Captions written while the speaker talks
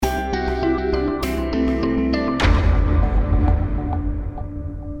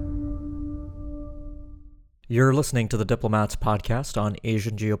You're listening to the Diplomats podcast on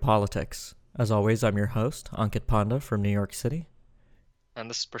Asian geopolitics. As always, I'm your host, Ankit Panda from New York City. And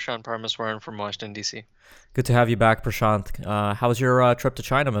this is Prashant Parmaswaran from Washington, D.C. Good to have you back, Prashant. How was your trip to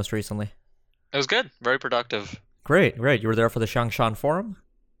China most recently? It was good, very productive. Great. You were there for the Xiangshan Forum?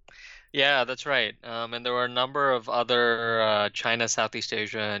 Yeah, that's right. And there were a number of other China, Southeast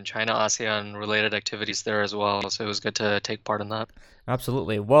Asia, and China ASEAN related activities there as well. So it was good to take part in that.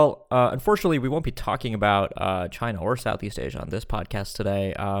 Absolutely. Well, unfortunately, we won't be talking about China or Southeast Asia on this podcast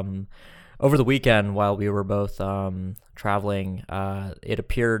today. Over the weekend, while we were both traveling, it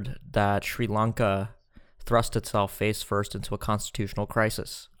appeared that Sri Lanka thrust itself face first into a constitutional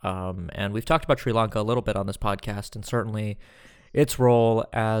crisis. And we've talked about Sri Lanka a little bit on this podcast, and certainly its role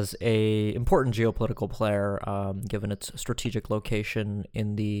as a important geopolitical player, given its strategic location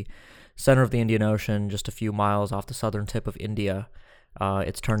in the center of the Indian Ocean, just a few miles off the southern tip of India.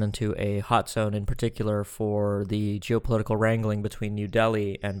 It's turned into a hot zone in particular for the geopolitical wrangling between New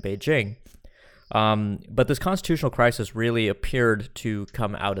Delhi and Beijing. But this constitutional crisis really appeared to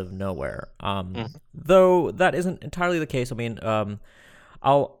come out of nowhere. Though that isn't entirely the case. I mean,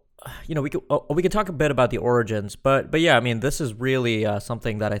 we can talk a bit about the origins, but yeah, I mean, this is really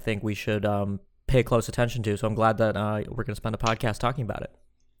something that I think we should pay close attention to. So I'm glad that we're going to spend a podcast talking about it.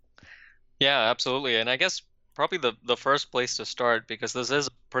 Yeah, absolutely. And I guess probably the first place to start, because this is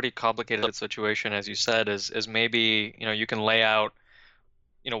a pretty complicated situation, as you said, is maybe, you can lay out,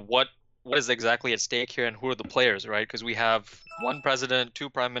 what is exactly at stake here and who are the players, right? Because we have one president, two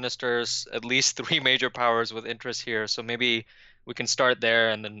prime ministers, at least three major powers with interests here. So maybe we can start there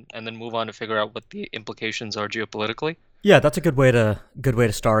and then move on to figure out what the implications are geopolitically. Yeah, that's a good way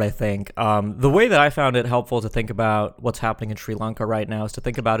to start, I think. The way that I found it helpful to think about what's happening in Sri Lanka right now is to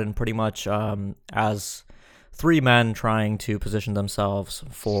think about it in pretty much as three men trying to position themselves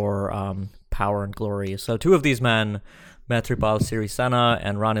for power and glory. So two of these men, Maithripala Sirisena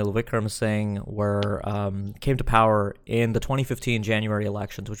and Ranil Wickremesinghe, came to power in the 2015 January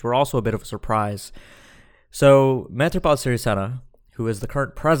elections, which were also a bit of a surprise. So Maithripala Sirisena, who is the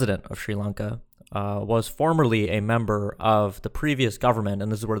current president of Sri Lanka, was formerly a member of the previous government,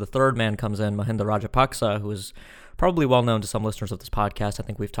 and this is where the third man comes in, Mahinda Rajapaksa, who is probably well known to some listeners of this podcast. I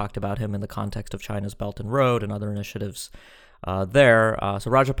think we've talked about him in the context of China's Belt and Road and other initiatives there. So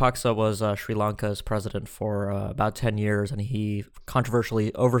Rajapaksa was Sri Lanka's president for about 10 years, and he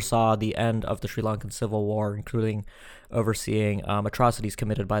controversially oversaw the end of the Sri Lankan Civil War, including overseeing atrocities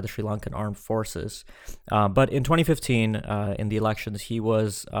committed by the Sri Lankan armed forces. But in 2015, in the elections, he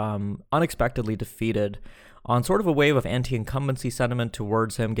was unexpectedly defeated on sort of a wave of anti-incumbency sentiment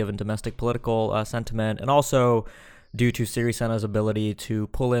towards him, given domestic political sentiment, and also due to Sirisena's ability to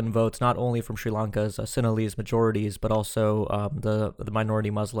pull in votes not only from Sri Lanka's Sinhalese majorities, but also the minority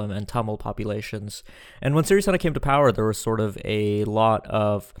Muslim and Tamil populations. And when Sirisena came to power, there was sort of a lot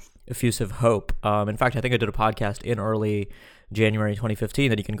of effusive hope. In fact, I think I did a podcast in early January 2015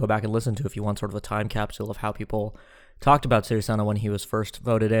 that you can go back and listen to if you want sort of a time capsule of how people talked about Sirisena when he was first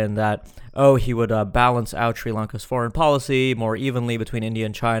voted in, that, he would balance out Sri Lanka's foreign policy more evenly between India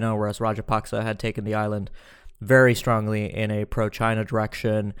and China, whereas Rajapaksa had taken the island very strongly in a pro-China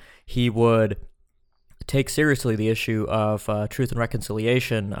direction. He would take seriously the issue of truth and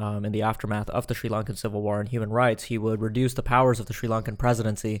reconciliation in the aftermath of the Sri Lankan Civil War and human rights. He would reduce the powers of the Sri Lankan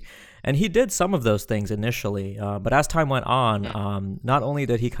presidency, and he did some of those things initially. But as time went on, not only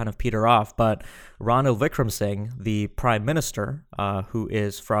did he kind of peter off, but Ranil Wickremesinghe, the prime minister, who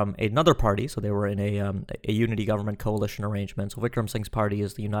is from another party, so they were in a unity government coalition arrangement. So Wickremesinghe's party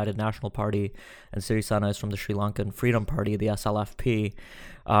is the United National Party, and Sirisena is from the Sri Lankan Freedom Party, the SLFP.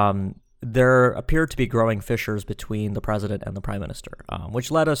 There appeared to be growing fissures between the president and the prime minister, which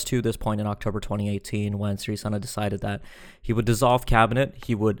led us to this point in October 2018 when Sirisena decided that he would dissolve cabinet,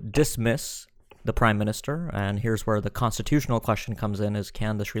 he would dismiss the prime minister, and here's where the constitutional question comes in, is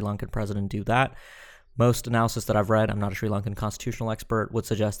can the Sri Lankan president do that? Most analysis that I've read, I'm not a Sri Lankan constitutional expert, would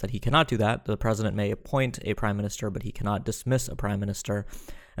suggest that he cannot do that. The president may appoint a prime minister, but he cannot dismiss a prime minister.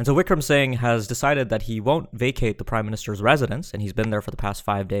 And so Wickremesinghe has decided that he won't vacate the prime minister's residence, and he's been there for the past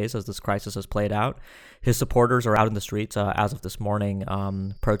 5 days as this crisis has played out. His supporters are out in the streets as of this morning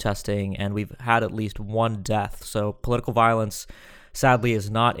protesting, and we've had at least one death. So political violence, sadly,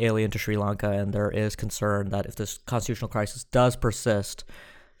 is not alien to Sri Lanka, and there is concern that if this constitutional crisis does persist,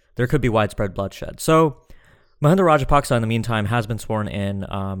 there could be widespread bloodshed. So Mahinda Rajapaksa, in the meantime, has been sworn in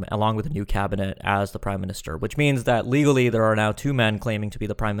along with a new cabinet as the prime minister, which means that legally there are now two men claiming to be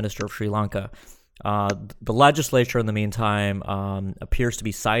the prime minister of Sri Lanka. The legislature, in the meantime, appears to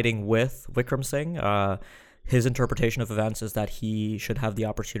be siding with Wickremesinghe. his interpretation of events is that he should have the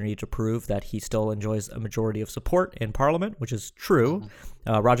opportunity to prove that he still enjoys a majority of support in parliament, which is true.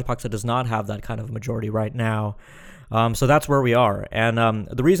 Rajapaksa does not have that kind of majority right now. So that's where we are. And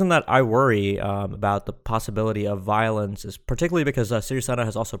the reason that I worry about the possibility of violence is particularly because Sirisena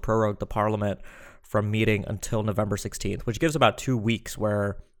has also prorogued the parliament from meeting until November 16th, which gives about 2 weeks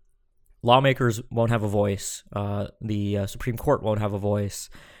where lawmakers won't have a voice, the Supreme Court won't have a voice,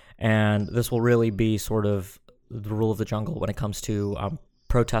 and this will really be sort of the rule of the jungle when it comes to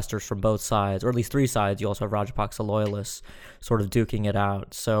protesters from both sides, or at least three sides. You also have Rajapaksa loyalists sort of duking it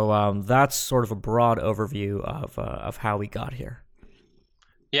out. So that's sort of a broad overview of how we got here.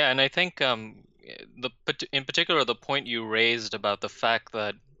 Yeah, and I think in particular the point you raised about the fact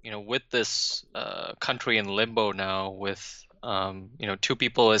that with this country in limbo now, with two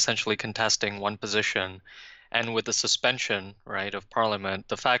people essentially contesting one position, and with the suspension, right, of parliament,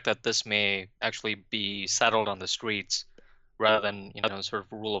 the fact that this may actually be settled on the streets rather than sort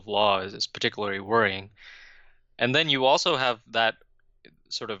of rule of law is particularly worrying. And then you also have that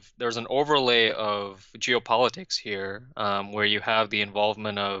sort of, there's an overlay of geopolitics here, where you have the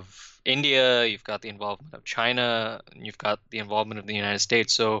involvement of India, you've got the involvement of China, and you've got the involvement of the United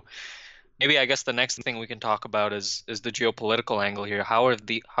States. So maybe I guess the next thing we can talk about is the geopolitical angle here. How have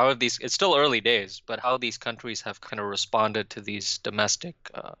these, it's still early days, but how these countries have kind of responded to these domestic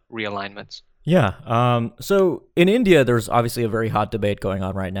realignments. Yeah. So in India, there's obviously a very hot debate going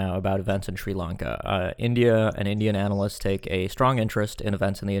on right now about events in Sri Lanka. India and Indian analysts take a strong interest in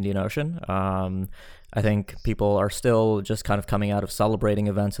events in the Indian Ocean. I think people are still just kind of coming out of celebrating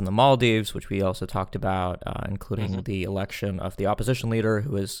events in the Maldives, which we also talked about, including the election of the opposition leader,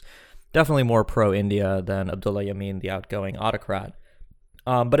 who is definitely more pro-India than Abdullah Yameen, the outgoing autocrat.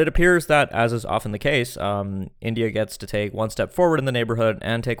 But it appears that, as is often the case, India gets to take one step forward in the neighborhood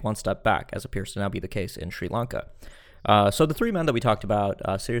and take one step back, as appears to now be the case in Sri Lanka. So the three men that we talked about,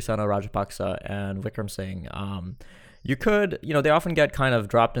 Sirisena, Rajapaksa, and Vikram Singh, they often get kind of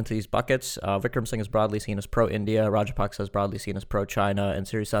dropped into these buckets. Vikram Singh is broadly seen as pro-India, Rajapaksa is broadly seen as pro-China, and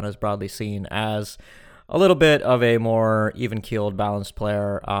Sirisena is broadly seen as a little bit of a more even-keeled, balanced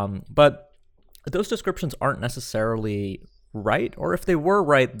player. But those descriptions aren't necessarily right, or if they were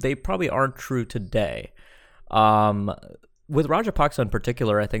right, they probably aren't true today. With Rajapaksa in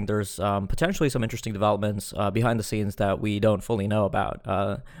particular, I think there's potentially some interesting developments behind the scenes that we don't fully know about.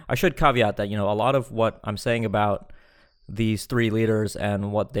 I should caveat that, a lot of what I'm saying about these three leaders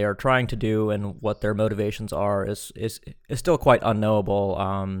and what they are trying to do and what their motivations are is still quite unknowable.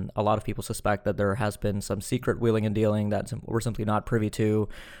 A lot of people suspect that there has been some secret wheeling and dealing that we're simply not privy to.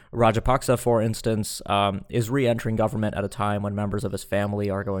 Rajapaksa, for instance, is re-entering government at a time when members of his family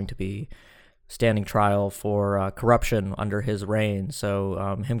are going to be standing trial for corruption under his reign.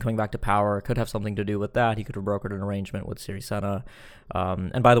 So him coming back to power could have something to do with that. He could have brokered an arrangement with Sirisena.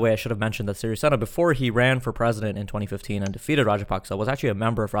 And by the way, I should have mentioned that Sirisena, before he ran for president in 2015 and defeated Rajapaksa, was actually a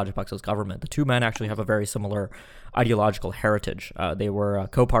member of Rajapaksa's government. The two men actually have a very similar ideological heritage. They were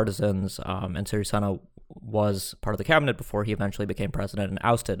co-partisans, and Sirisena was part of the cabinet before he eventually became president and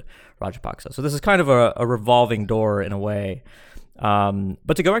ousted Rajapaksa. So this is kind of a revolving door in a way.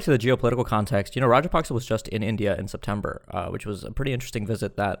 But to go back to the geopolitical context, Rajapaksa was just in India in September, which was a pretty interesting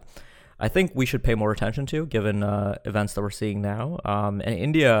visit that I think we should pay more attention to, given events that we're seeing now. And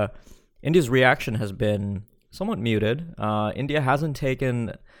India's reaction has been somewhat muted. India hasn't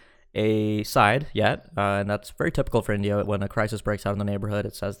taken a side yet, and that's very typical for India. When a crisis breaks out in the neighborhood,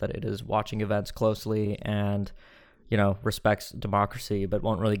 it says that it is watching events closely and respects democracy, but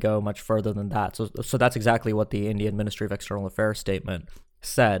won't really go much further than that. So that's exactly what the Indian Ministry of External Affairs statement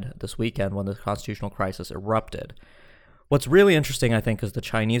said this weekend when the constitutional crisis erupted. What's really interesting, I think, is the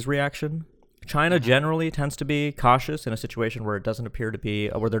Chinese reaction. China generally tends to be cautious in a situation where there doesn't appear to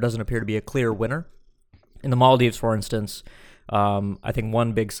be a clear winner. In the Maldives, for instance, I think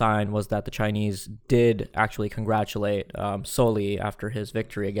one big sign was that the Chinese did actually congratulate Soli after his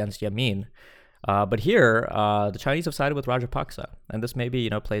victory against Yameen. But here, the Chinese have sided with Rajapaksa, and this maybe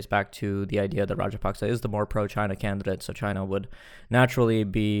plays back to the idea that Rajapaksa is the more pro-China candidate, so China would naturally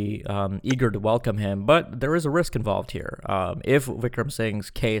be eager to welcome him. But there is a risk involved here. If Vikram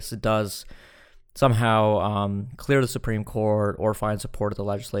Singh's case does somehow clear the Supreme Court or find support at the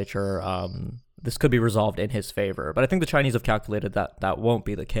legislature, this could be resolved in his favor. But I think the Chinese have calculated that that won't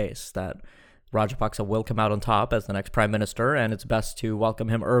be the case, that Rajapaksa will come out on top as the next prime minister, and it's best to welcome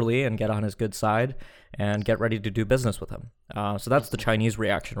him early and get on his good side and get ready to do business with him. So that's the Chinese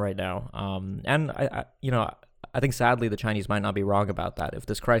reaction right now. And I think sadly the Chinese might not be wrong about that. If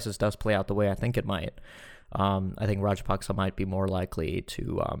this crisis does play out the way I think it might, I think Rajapaksa might be more likely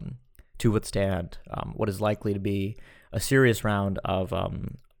to to withstand what is likely to be a serious round of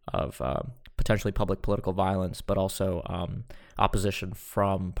potentially public political violence, but also opposition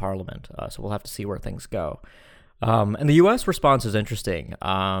from Parliament. So we'll have to see where things go. And the U.S. response is interesting.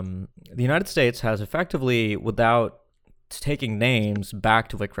 The United States has effectively, without taking names,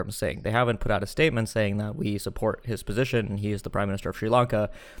 backed Vikram Singh. They haven't put out a statement saying that we support his position and he is the Prime Minister of Sri Lanka.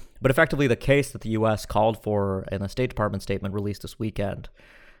 But effectively, the case that the U.S. called for in a State Department statement released this weekend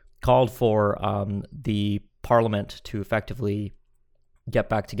called for the Parliament to effectively get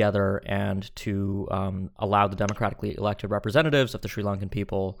back together and to allow the democratically elected representatives of the Sri Lankan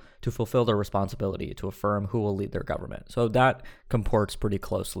people to fulfill their responsibility to affirm who will lead their government. So that comports pretty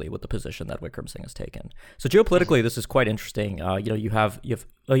closely with the position that Vikram Singh has taken. So geopolitically, this is quite interesting. You have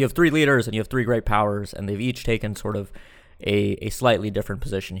three leaders and you have three great powers, and they've each taken sort of a slightly different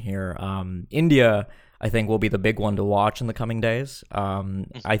position here. India, I think, will be the big one to watch in the coming days.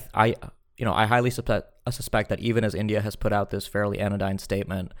 I highly suspect that even as India has put out this fairly anodyne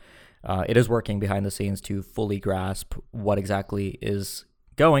statement, it is working behind the scenes to fully grasp what exactly is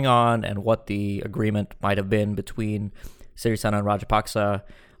going on and what the agreement might have been between Sirisena and Rajapaksa.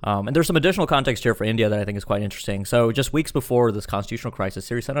 And there's some additional context here for India that I think is quite interesting. So just weeks before this constitutional crisis,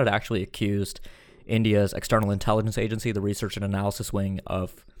 Sirisena had actually accused India's external intelligence agency, the Research and Analysis Wing,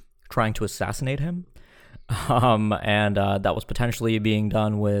 of trying to assassinate him. And that was potentially being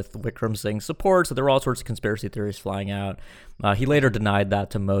done with Vikram Singh's support. So there were all sorts of conspiracy theories flying out. He later denied that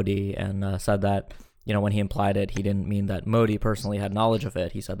to Modi and said that, when he implied it, he didn't mean that Modi personally had knowledge of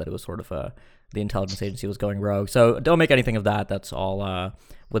it. He said that it was sort of the intelligence agency was going rogue. So don't make anything of that. That's all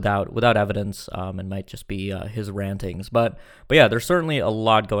without evidence and might just be his rantings. But yeah, there's certainly a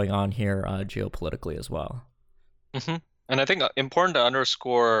lot going on here geopolitically as well. Mm-hmm. And I think important to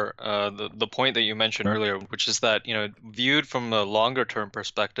underscore the point that you mentioned earlier, which is that, viewed from a longer term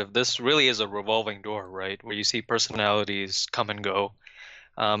perspective, this really is a revolving door, right? Where you see personalities come and go.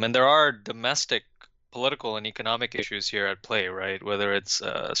 And there are domestic political and economic issues here at play, right? Whether it's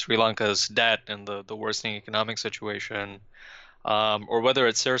Sri Lanka's debt and the worsening economic situation, or whether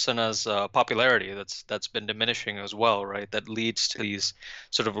it's Sirisena's popularity that's been diminishing as well, right? That leads to these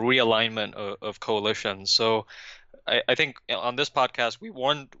sort of realignment of coalitions. So I think on this podcast, we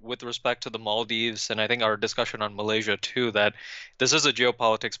warned with respect to the Maldives, and I think our discussion on Malaysia too, that this is a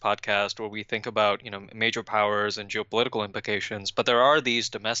geopolitics podcast where we think about, major powers and geopolitical implications, but there are these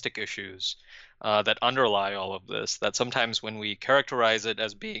domestic issues that underlie all of this, that sometimes when we characterize it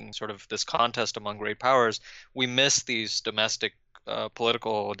as being sort of this contest among great powers, we miss these domestic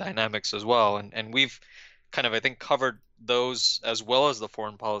political dynamics as well. And we've kind of, I think, covered those as well as the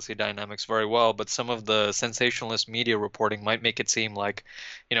foreign policy dynamics very well, but some of the sensationalist media reporting might make it seem like,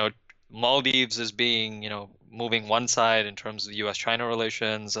 Maldives is being, moving one side in terms of U.S.-China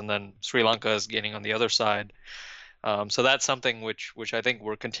relations, and then Sri Lanka is gaining on the other side. So that's something which I think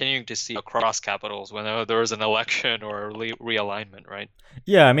we're continuing to see across capitals whenever there is an election or a realignment, right?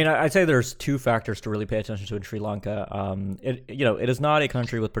 Yeah, I mean, I'd say there's two factors to really pay attention to in Sri Lanka. It is not a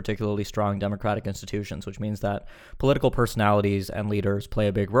country with particularly strong democratic institutions, which means that political personalities and leaders play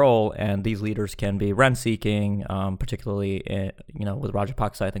a big role, and these leaders can be rent-seeking, particularly, with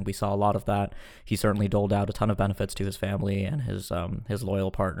Rajapaksa. I think we saw a lot of that. He certainly doled out a ton of benefits to his family and his loyal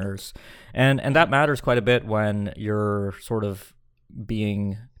partners, and that matters quite a bit when you're sort of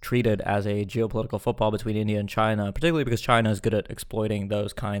being treated as a geopolitical football between India and China, particularly because China is good at exploiting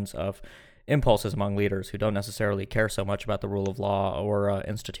those kinds of impulses among leaders who don't necessarily care so much about the rule of law or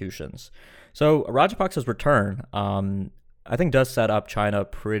institutions. So Rajapaksa's return, I think, does set up China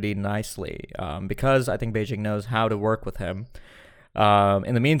pretty nicely because I think Beijing knows how to work with him.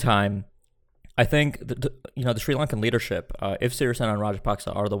 In the meantime, I think the Sri Lankan leadership, if Sirisena and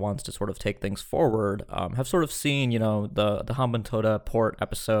Rajapaksa are the ones to sort of take things forward, have sort of seen, the Hambantota port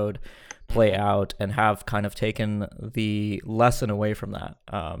episode play out and have kind of taken the lesson away from that.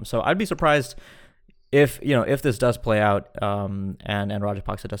 So I'd be surprised if this does play out and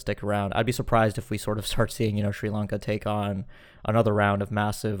Rajapaksa does stick around. I'd be surprised if we sort of start seeing, Sri Lanka take on another round of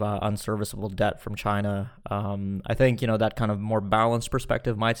massive unserviceable debt from China. I think, that kind of more balanced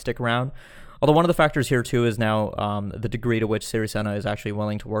perspective might stick around. Although one of the factors here, too, is now the degree to which Sirisena is actually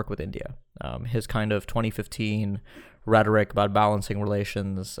willing to work with India. His kind of 2015 rhetoric about balancing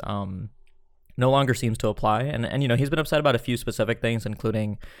relations no longer seems to apply. And he's been upset about a few specific things,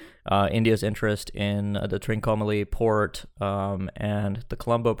 including India's interest in the Trincomalee port and the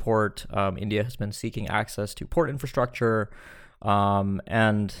Colombo port. India has been seeking access to port infrastructure,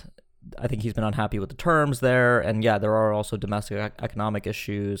 and I think he's been unhappy with the terms there. And yeah, there are also domestic economic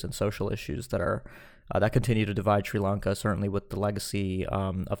issues and social issues that are that continue to divide Sri Lanka, certainly with the legacy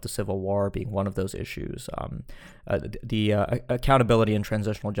of the civil war being one of those issues. The accountability and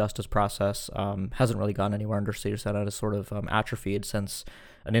transitional justice process hasn't really gone anywhere under Sirisena. It has sort of atrophied since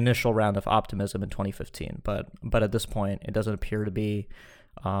an initial round of optimism in 2015. But at this point, it doesn't appear to be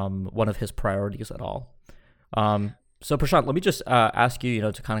one of his priorities at all. So Prashant, let me just ask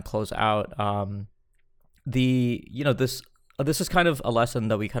you, to kind of close out this is kind of a lesson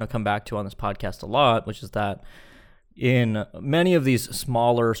that we kind of come back to on this podcast a lot, which is that in many of these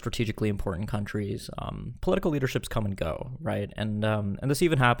smaller, strategically important countries, political leaderships come and go, right? And this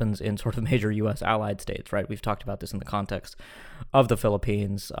even happens in sort of major U.S. allied states, right? We've talked about this in the context of the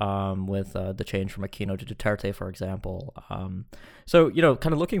Philippines with the change from Aquino to Duterte, for example. So,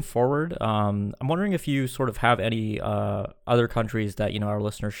 kind of looking forward, I'm wondering if you sort of have any other countries that, our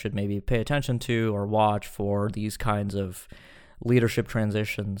listeners should maybe pay attention to or watch for these kinds of leadership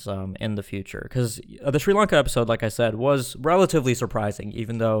transitions in the future, because the Sri Lanka episode, like I said, was relatively surprising,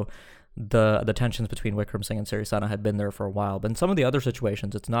 even though the tensions between Wickrem Singh and Sirisena had been there for a while. But in some of the other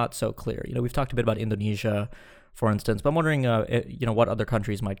situations, it's not so clear. We've talked a bit about Indonesia, for instance, but I'm wondering, what other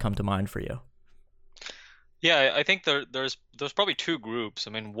countries might come to mind for you. Yeah, I think there's probably two groups. I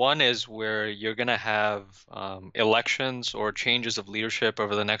mean, one is where you're going to have elections or changes of leadership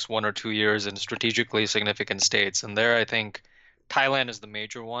over the next 1 or 2 years in strategically significant states, and there I think Thailand is the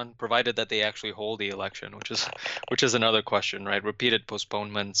major one, provided that they actually hold the election, which is another question, right? Repeated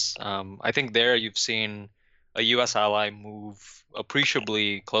postponements. I think there you've seen a U.S. ally move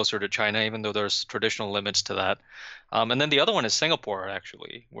appreciably closer to China, even though there's traditional limits to that. And then the other one is Singapore,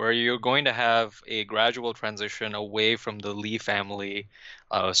 actually, where you're going to have a gradual transition away from the Lee family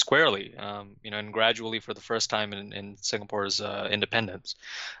squarely, and gradually for the first time in Singapore's independence.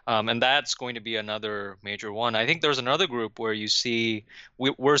 And that's going to be another major one. I think there's another group where you see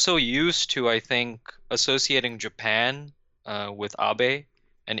we're so used to, I think, associating Japan with Abe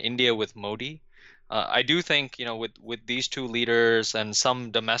and India with Modi. I do think, with these two leaders and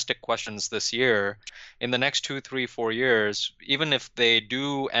some domestic questions this year, in the next 2, 3, 4 years, even if they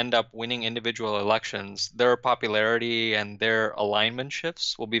do end up winning individual elections, their popularity and their alignment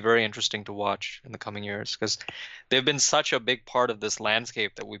shifts will be very interesting to watch in the coming years, because they've been such a big part of this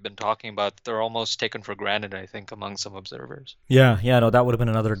landscape that we've been talking about. They're almost taken for granted, I think, among some observers. Yeah, no, that would have been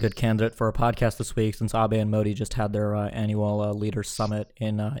another good candidate for a podcast this week, since Abe and Modi just had their annual leaders summit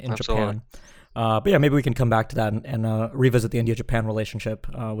in Japan. But yeah, maybe we can come back to that and revisit the India-Japan relationship,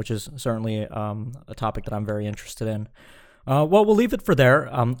 which is certainly a topic that I'm very interested in. Well, we'll leave it for there.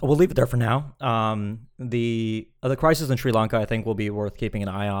 We'll leave it there for now. The crisis in Sri Lanka, I think, will be worth keeping an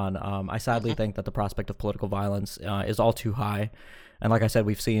eye on. I sadly think that the prospect of political violence is all too high. And like I said,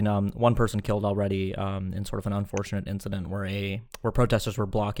 we've seen one person killed already in sort of an unfortunate incident where protesters were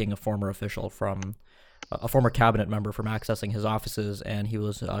blocking a former official from a former cabinet member from accessing his offices, and he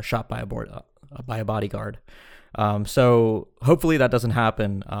was shot by a bodyguard. So hopefully that doesn't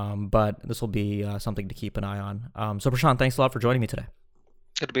happen, but this will be something to keep an eye on. So Prashant, thanks a lot for joining me today.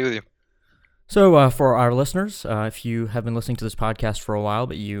 Good to be with you. So for our listeners, if you have been listening to this podcast for a while,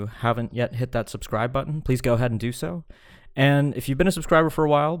 but you haven't yet hit that subscribe button, please go ahead and do so. And if you've been a subscriber for a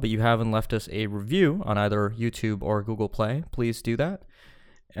while, but you haven't left us a review on either YouTube or Google Play, please do that.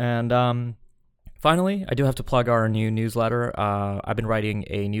 And finally, I do have to plug our new newsletter. I've been writing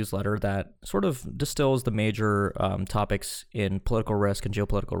a newsletter that sort of distills the major topics in political risk and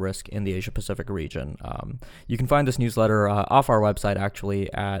geopolitical risk in the Asia-Pacific region. You can find this newsletter off our website,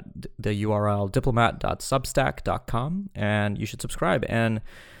 actually, at the URL diplomat.substack.com, and you should subscribe. And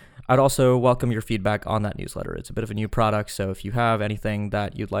I'd also welcome your feedback on that newsletter. It's a bit of a new product, so if you have anything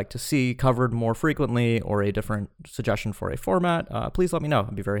that you'd like to see covered more frequently or a different suggestion for a format, please let me know.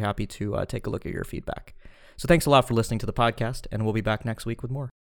 I'd be very happy to take a look at your feedback. So thanks a lot for listening to the podcast, and we'll be back next week with more.